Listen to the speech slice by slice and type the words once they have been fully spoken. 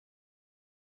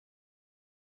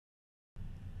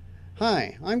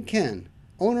Hi, I'm Ken,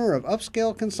 owner of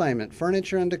Upscale Consignment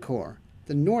Furniture Decor,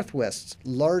 the Northwest's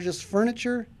largest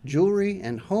furniture, jewelry,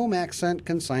 and home accent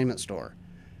consignment store.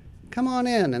 Come on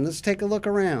in and let's take a look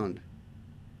around.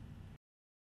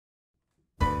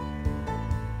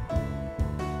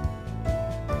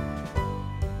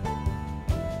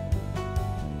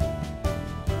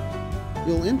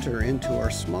 You'll enter into our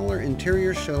smaller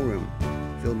interior showroom,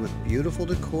 filled with beautiful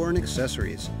decor and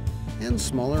accessories, and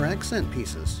smaller accent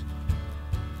pieces.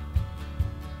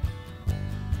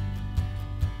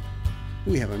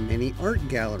 We have a mini art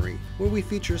gallery where we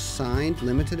feature signed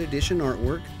limited edition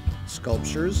artwork,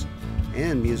 sculptures,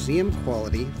 and museum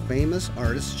quality famous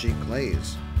artist's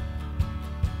glaze.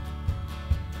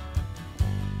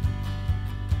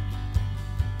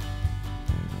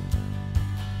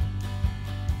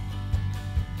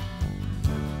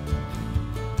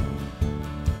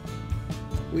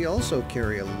 We also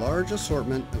carry a large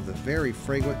assortment of the very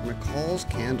fragrant McCall's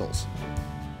candles.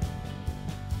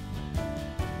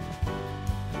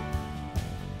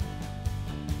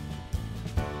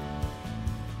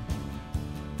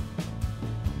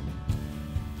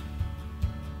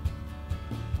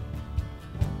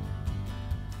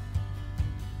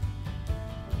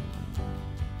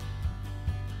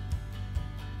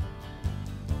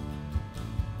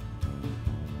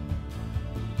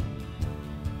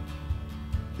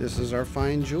 This is our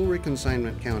fine jewelry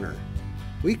consignment counter.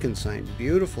 We consign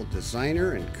beautiful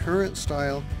designer and current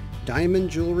style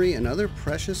diamond jewelry and other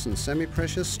precious and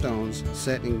semi-precious stones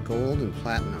set in gold and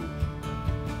platinum.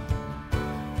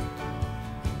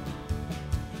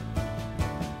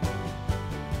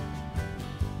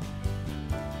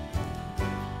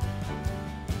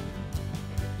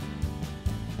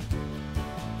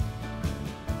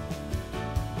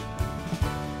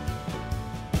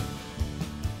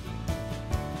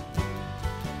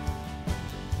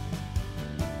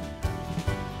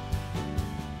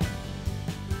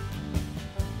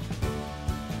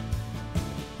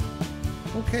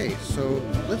 Okay, so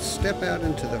let's step out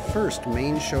into the first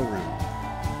main showroom.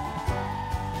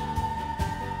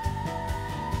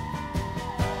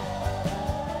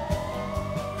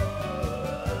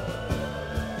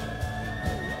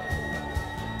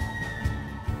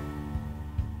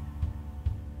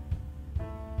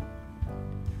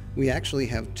 We actually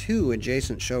have two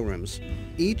adjacent showrooms,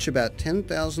 each about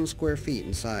 10,000 square feet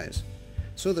in size,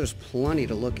 so there's plenty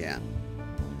to look at.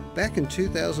 Back in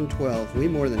 2012, we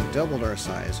more than doubled our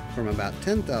size from about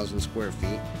 10,000 square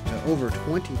feet to over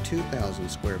 22,000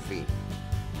 square feet.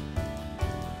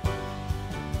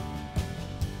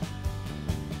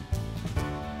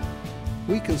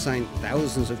 We consign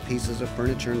thousands of pieces of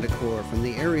furniture and decor from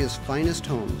the area's finest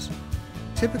homes.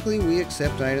 Typically, we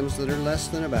accept items that are less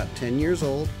than about 10 years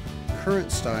old, current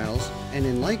styles, and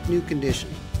in like-new condition.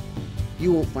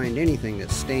 You won't find anything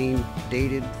that's stained,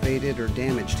 dated, faded, or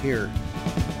damaged here.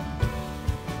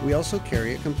 We also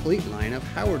carry a complete line of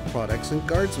Howard products and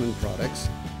Guardsman products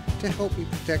to help you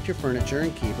protect your furniture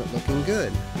and keep it looking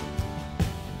good.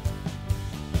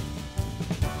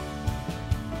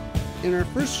 In our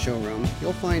first showroom,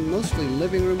 you'll find mostly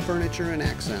living room furniture and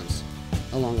accents,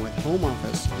 along with home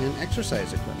office and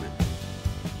exercise equipment.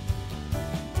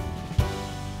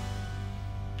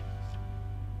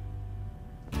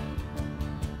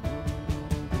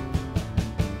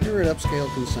 Here at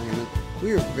Upscale Consignment,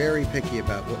 we are very picky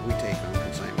about what we take on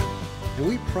consignment, and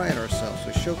we pride ourselves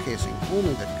with showcasing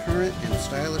only the current and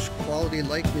stylish quality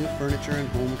like-new furniture and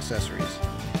home accessories.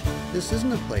 This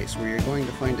isn't a place where you're going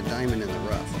to find a diamond in the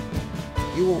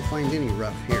rough. You won't find any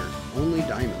rough here, only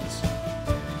diamonds.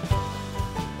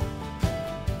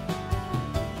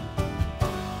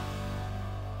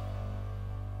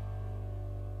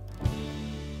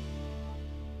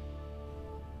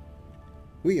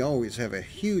 We always have a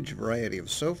huge variety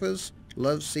of sofas,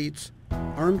 love seats,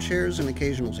 armchairs, and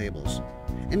occasional tables,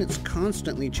 and it's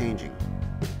constantly changing.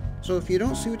 So if you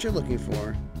don't see what you're looking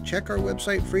for, check our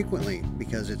website frequently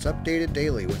because it's updated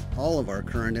daily with all of our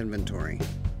current inventory.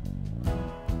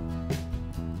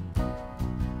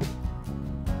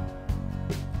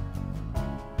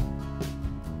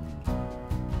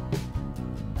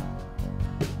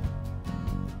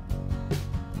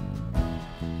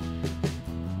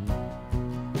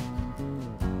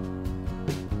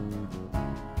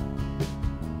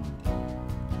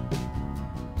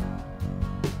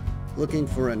 Looking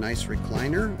for a nice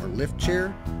recliner or lift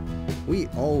chair? We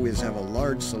always have a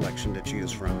large selection to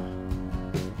choose from.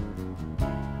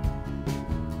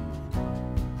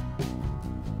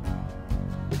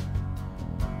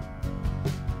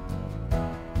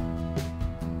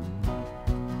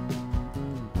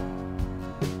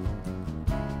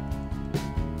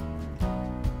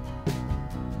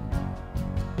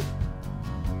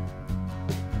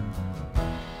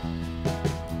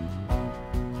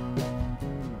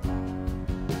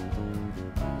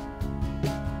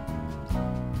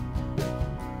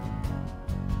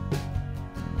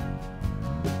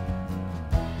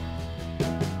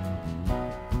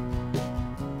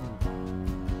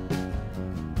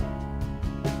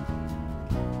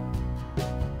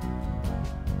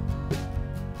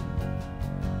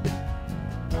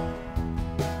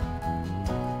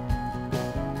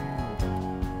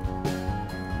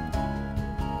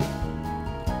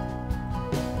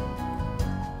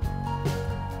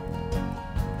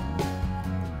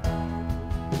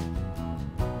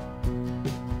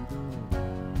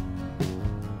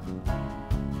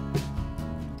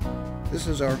 This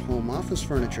is our home office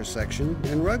furniture section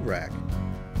and rug rack.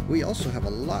 We also have a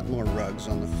lot more rugs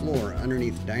on the floor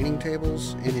underneath dining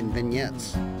tables and in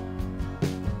vignettes.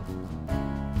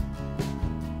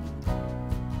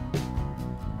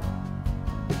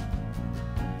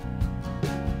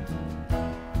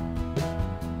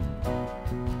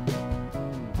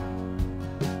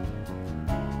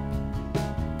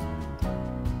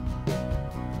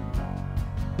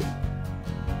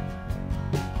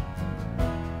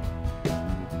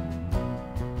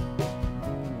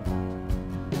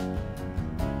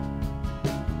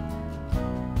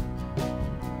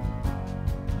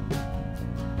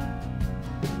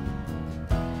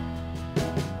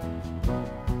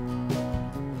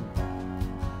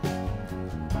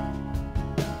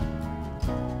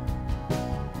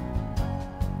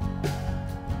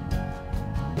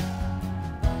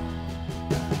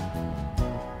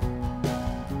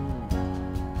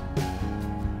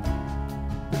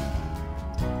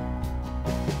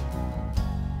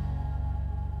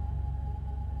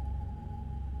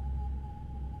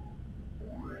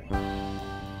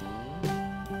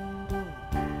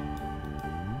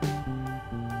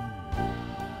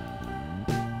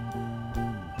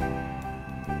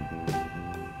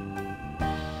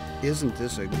 Isn't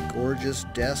this a gorgeous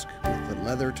desk with the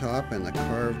leather top and the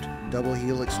carved double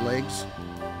helix legs?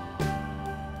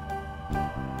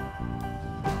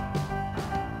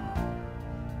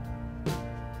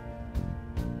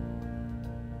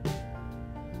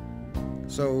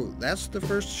 So that's the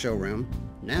first showroom.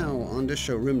 Now on to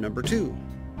showroom number 2.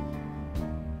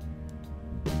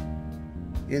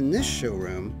 In this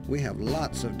showroom, we have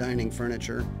lots of dining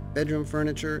furniture, bedroom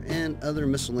furniture, and other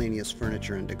miscellaneous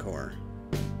furniture and decor.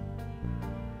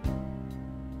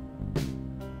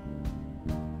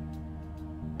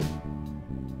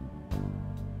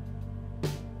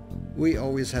 We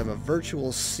always have a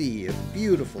virtual sea of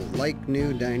beautiful,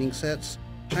 like-new dining sets,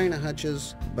 china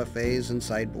hutches, buffets, and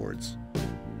sideboards.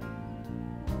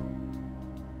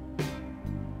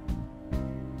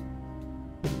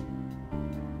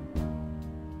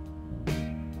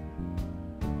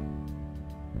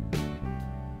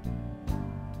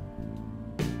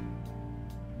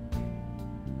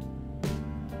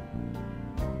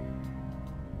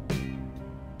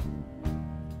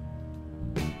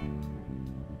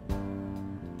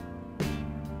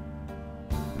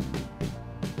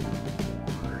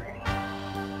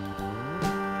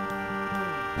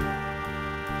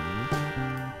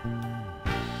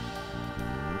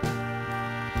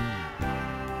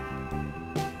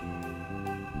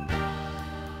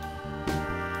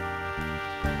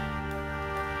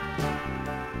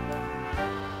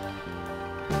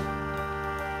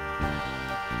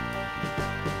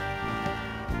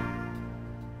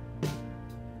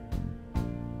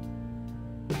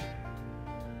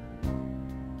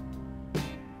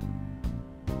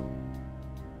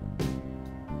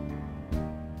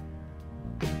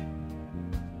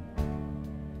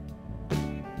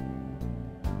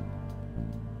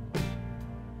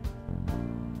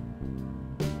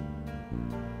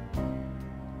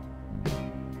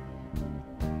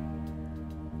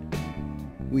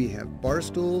 We have bar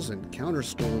stools and counter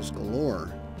stools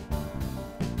galore.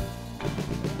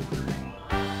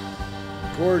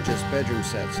 Gorgeous bedroom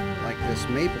sets like this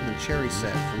maple and cherry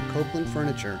set from Copeland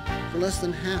Furniture for less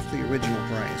than half the original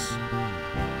price.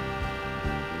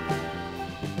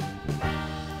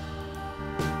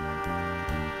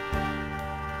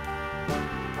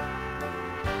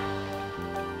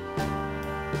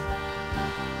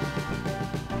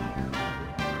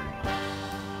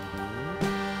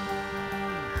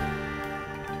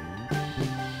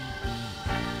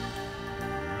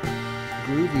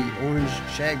 Groovy orange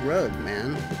shag rug,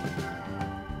 man.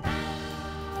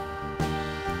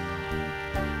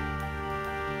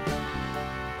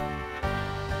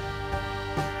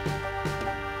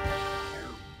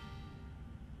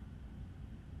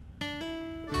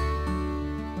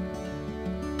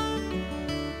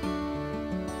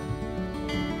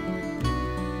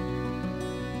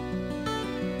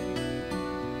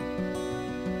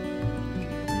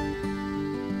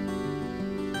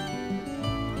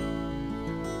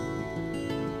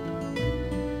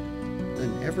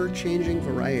 Ever-changing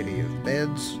variety of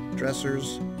beds,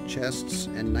 dressers, chests,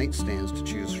 and nightstands to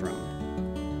choose from.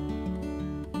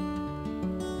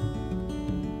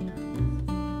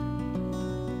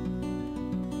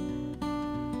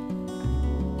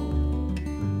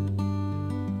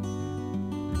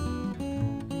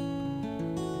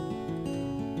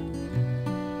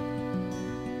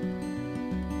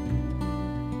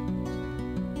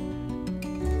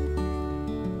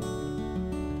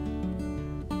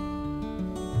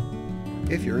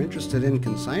 If you're interested in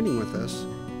consigning with us,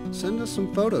 send us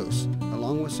some photos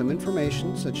along with some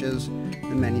information such as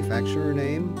the manufacturer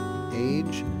name,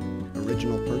 age,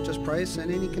 original purchase price,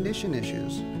 and any condition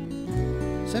issues.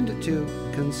 Send it to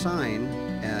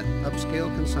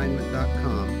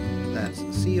consign@upscaleconsignment.com. That's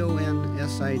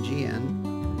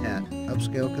CONSIGN at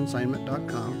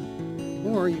upscaleconsignment.com.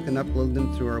 Or you can upload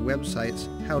them through our website's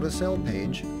How to Sell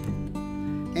page.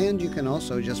 And you can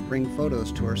also just bring photos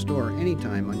to our store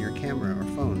anytime on your camera or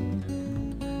phone.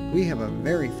 We have a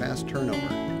very fast turnover,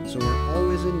 so we're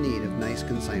always in need of nice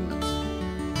consignments.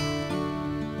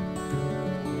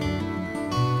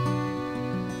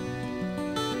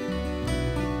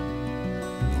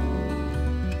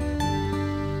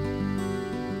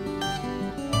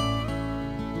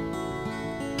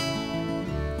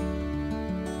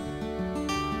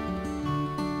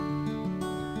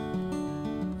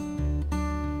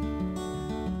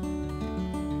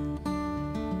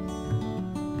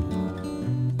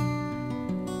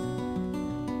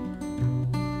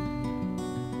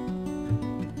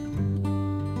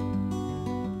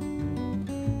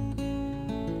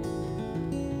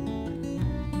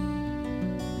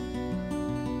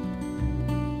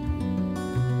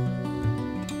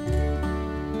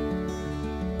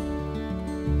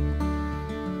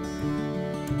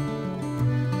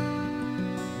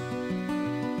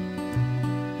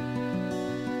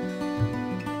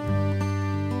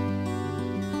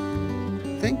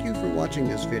 Thank you for watching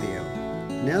this video.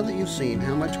 Now that you've seen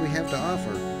how much we have to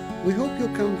offer, we hope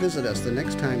you'll come visit us the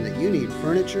next time that you need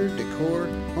furniture, decor,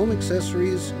 home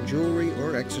accessories, jewelry,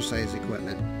 or exercise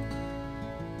equipment.